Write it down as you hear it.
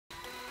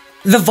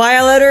The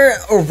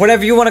Violettor, or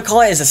whatever you want to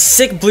call it, is a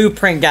sick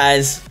blueprint,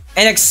 guys.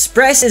 And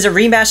Express is a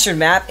remastered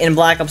map in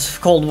Black Ops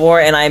Cold War,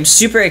 and I am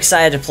super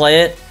excited to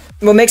play it.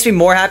 What makes me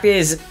more happy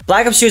is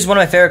Black Ops 2 is one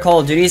of my favorite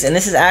Call of Duties, and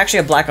this is actually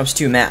a Black Ops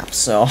 2 map,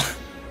 so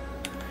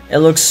it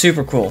looks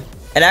super cool.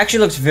 It actually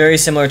looks very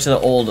similar to the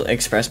old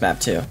Express map,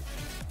 too.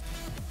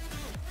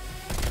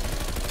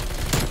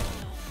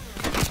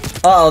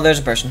 Uh-oh, there's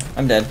a person.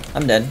 I'm dead.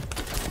 I'm dead.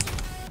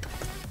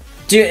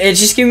 Dude, it's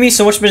just giving me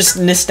so much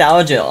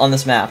nostalgia on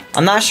this map.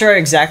 I'm not sure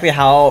exactly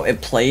how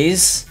it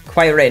plays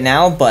quite right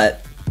now,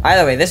 but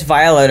either way, this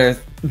Violettor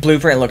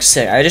blueprint looks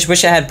sick. I just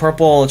wish I had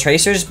purple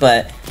tracers,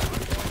 but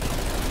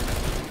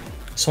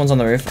someone's on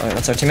the roof. Oh,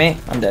 that's our teammate.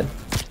 I'm dead.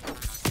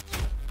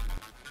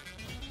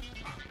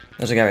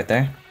 There's a guy right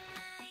there.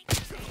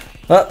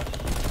 Oh.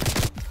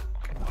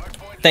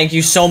 Thank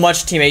you so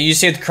much, teammate. You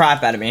saved the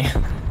crap out of me.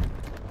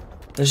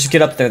 Let's just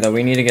get up there, though.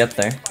 We need to get up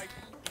there.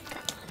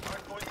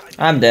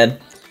 I'm dead.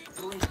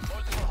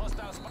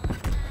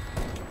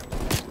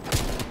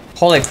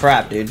 Holy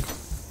crap, dude.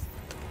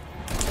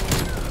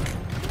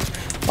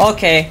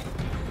 Okay.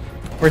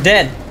 We're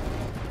dead.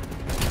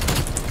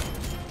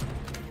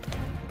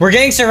 We're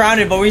getting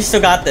surrounded, but we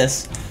still got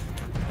this.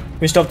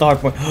 We still have the hard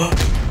point.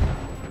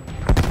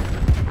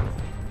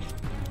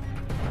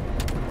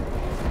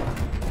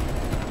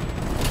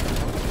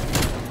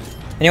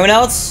 Anyone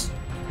else?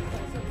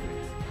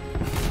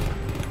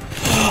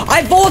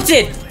 I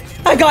bolted!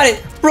 I got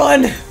it!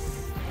 Run!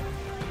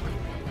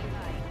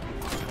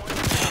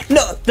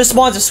 No, the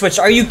spawns are switched.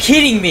 Are you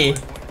kidding me?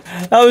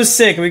 That was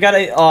sick. We got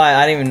a. Oh,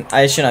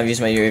 I shouldn't have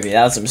used my UAV.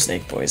 That was a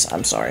mistake, boys.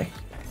 I'm sorry.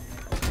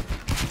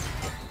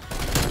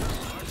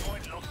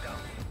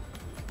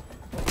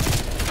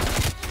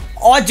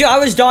 Oh, dude, I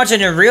was dodging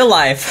in real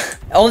life.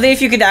 Only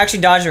if you could actually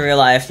dodge in real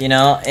life, you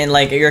know, and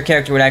like your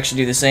character would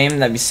actually do the same.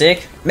 That'd be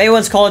sick. Maybe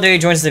once Call of Duty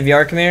joins the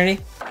VR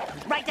community.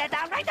 Write that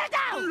down. Write that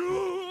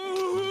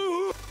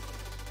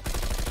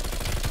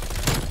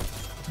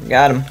down.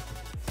 Got him.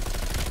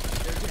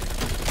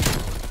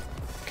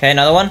 Okay,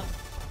 another one.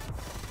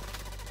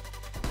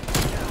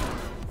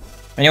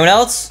 Anyone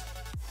else?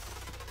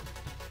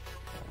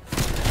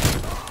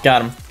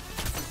 Got him.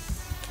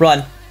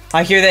 Run.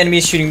 I hear the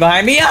enemies shooting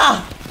behind me.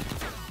 Ah!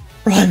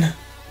 Run.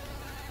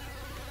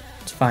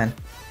 It's fine.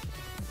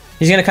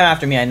 He's gonna come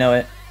after me, I know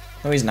it.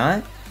 No, he's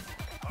not.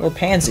 Little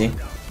pansy.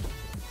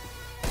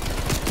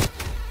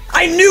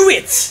 I knew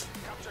it!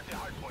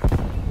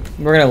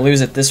 We're gonna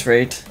lose at this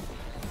rate.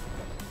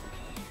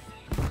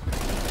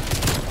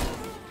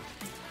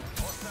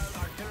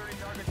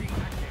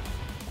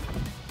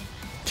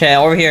 Okay,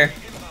 over here.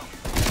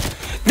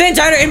 The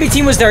entire enemy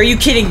team was there. Are you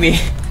kidding me?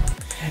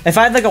 If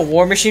I had like a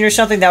war machine or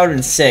something, that would have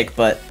been sick,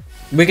 but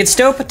we could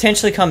still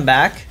potentially come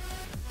back.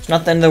 It's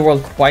not the end of the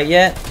world quite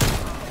yet.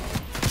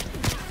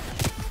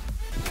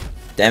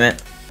 Damn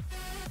it.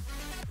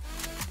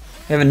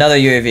 We have another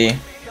UAV.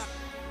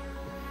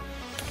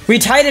 We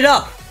tied it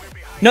up.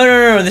 No, no,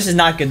 no, no. This is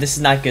not good. This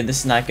is not good.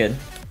 This is not good.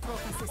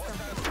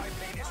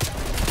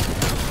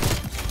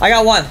 I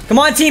got one. Come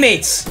on,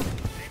 teammates.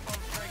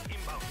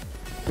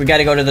 We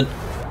gotta go to the...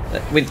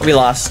 We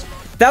lost.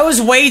 That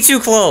was way too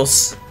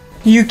close.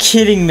 You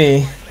kidding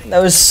me? That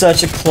was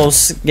such a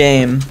close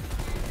game.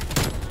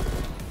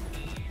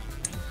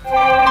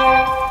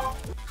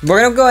 We're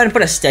gonna go ahead and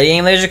put a steady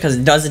aim laser because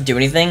it doesn't do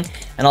anything.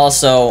 And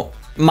also,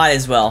 might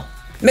as well.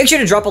 Make sure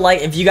to drop a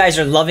like if you guys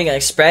are loving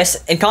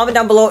Express. And comment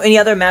down below any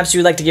other maps you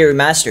would like to get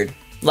remastered.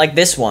 Like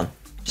this one.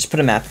 Just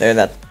put a map there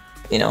that,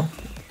 you know,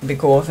 would be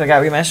cool if it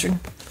got remastered.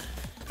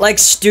 Like,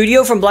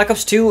 Studio from Black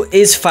Ops 2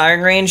 is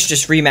Firing Range,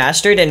 just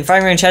remastered, and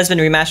Firing Range has been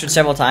remastered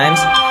several times.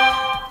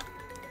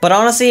 But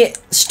honestly,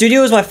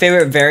 Studio is my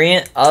favorite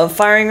variant of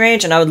Firing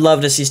Range, and I would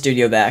love to see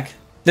Studio back.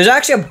 There's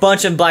actually a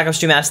bunch of Black Ops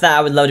 2 maps that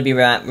I would love to be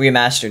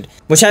remastered,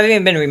 which haven't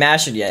even been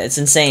remastered yet. It's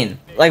insane.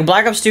 Like,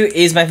 Black Ops 2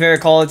 is my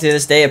favorite Call of Duty to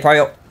this day. It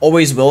probably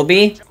always will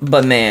be,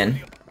 but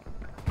man.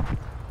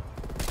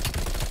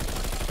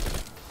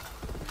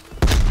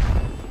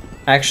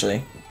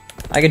 Actually,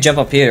 I could jump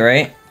up here,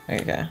 right?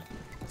 Okay.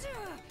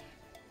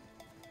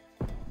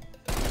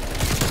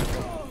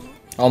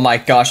 Oh my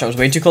gosh, I was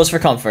way too close for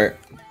comfort.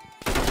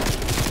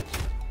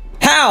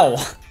 How?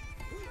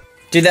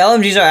 Dude, the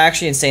LMGs are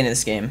actually insane in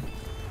this game.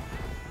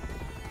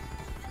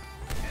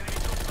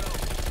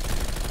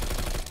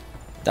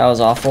 That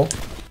was awful.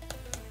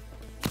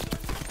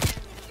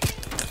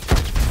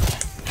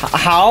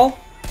 How?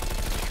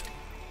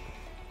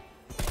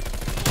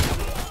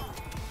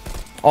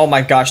 Oh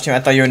my gosh, Tim,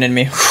 I thought you were an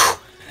enemy. I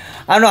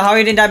don't know how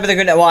he didn't die by the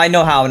grenade. Well, I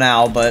know how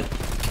now, but...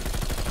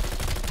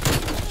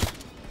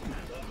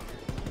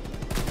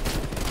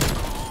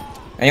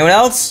 Anyone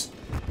else?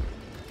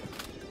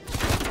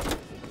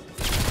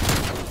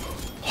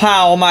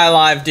 How am I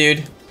alive,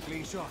 dude?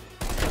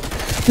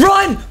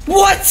 Run!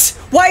 What?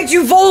 Why'd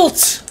you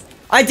volt?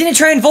 I didn't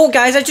try and volt,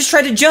 guys. I just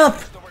tried to jump.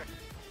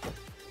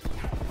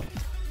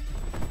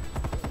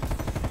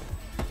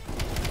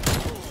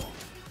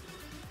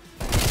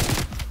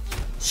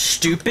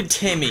 Stupid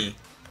Timmy.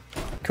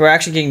 Okay, we're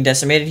actually getting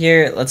decimated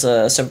here. Let's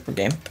separate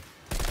game.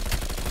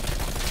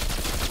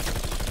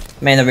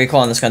 Man, the recoil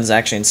on this gun is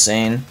actually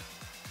insane.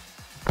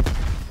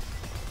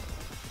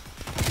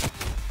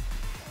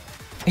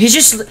 Is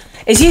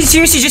he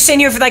seriously just sitting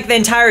here for like the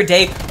entire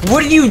day?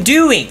 What are you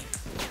doing?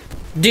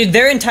 Dude,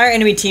 their entire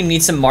enemy team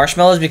needs some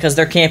marshmallows because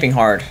they're camping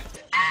hard.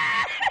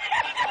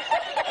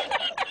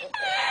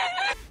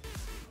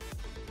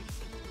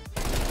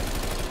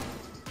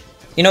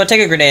 You know what,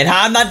 take a grenade.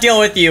 I'm not dealing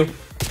with you.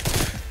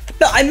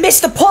 No, I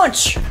missed the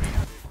punch!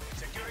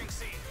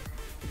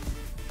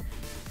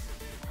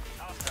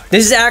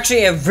 This is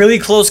actually a really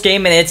close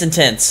game and it's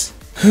intense.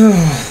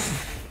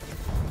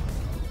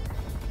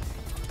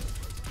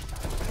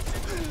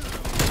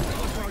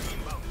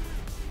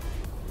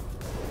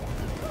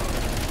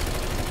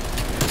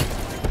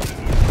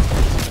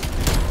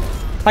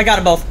 I got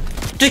them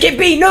both. Just get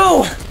beat,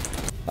 no!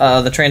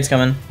 The train's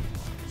coming.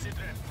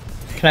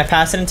 Can I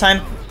pass it in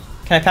time?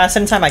 Can I pass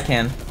it in time? I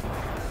can.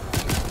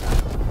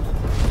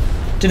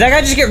 Did that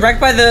guy just get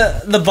wrecked by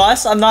the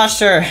bus? I'm not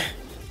sure.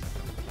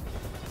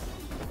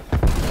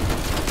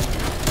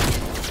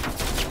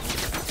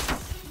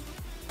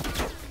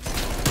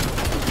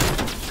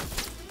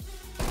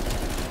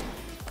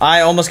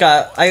 I almost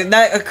got,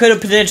 that could have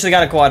potentially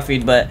got a quad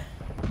feed, but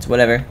it's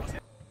whatever.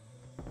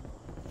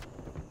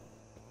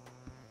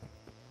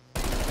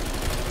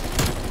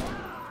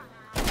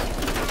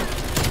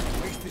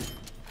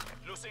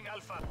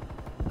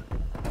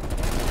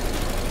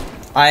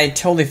 I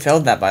totally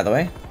failed that, by the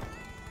way.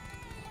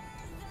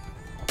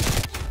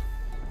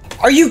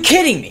 Are you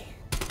kidding me?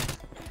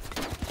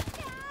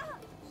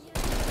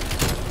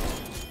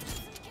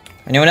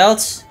 Anyone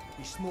else?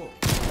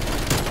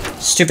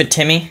 Stupid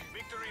Timmy.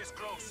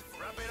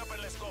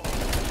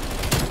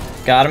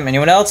 Got him.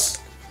 Anyone else?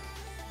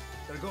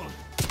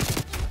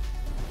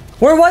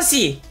 Where was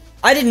he?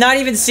 I did not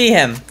even see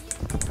him.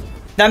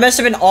 That must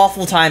have been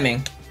awful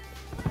timing.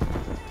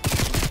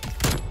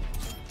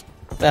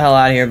 Get the hell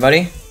out of here,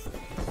 buddy.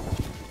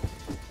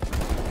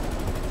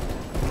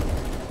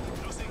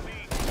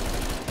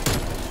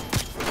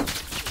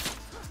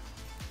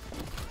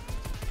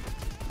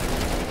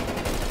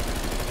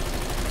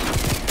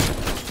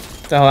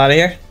 Get the hell out of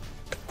here.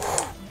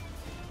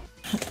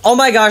 Oh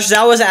my gosh,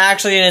 that was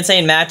actually an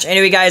insane match.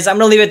 Anyway, guys, I'm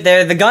gonna leave it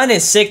there. The gun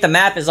is sick. The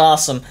map is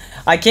awesome.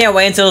 I can't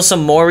wait until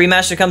some more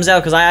remaster comes out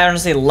because I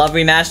honestly love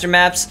remaster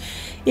maps.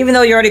 Even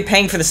though you're already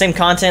paying for the same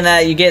content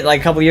that you get like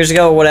a couple years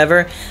ago or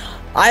whatever.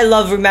 I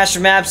love remaster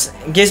maps.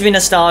 It gives me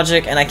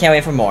nostalgic and I can't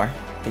wait for more.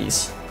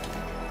 Peace.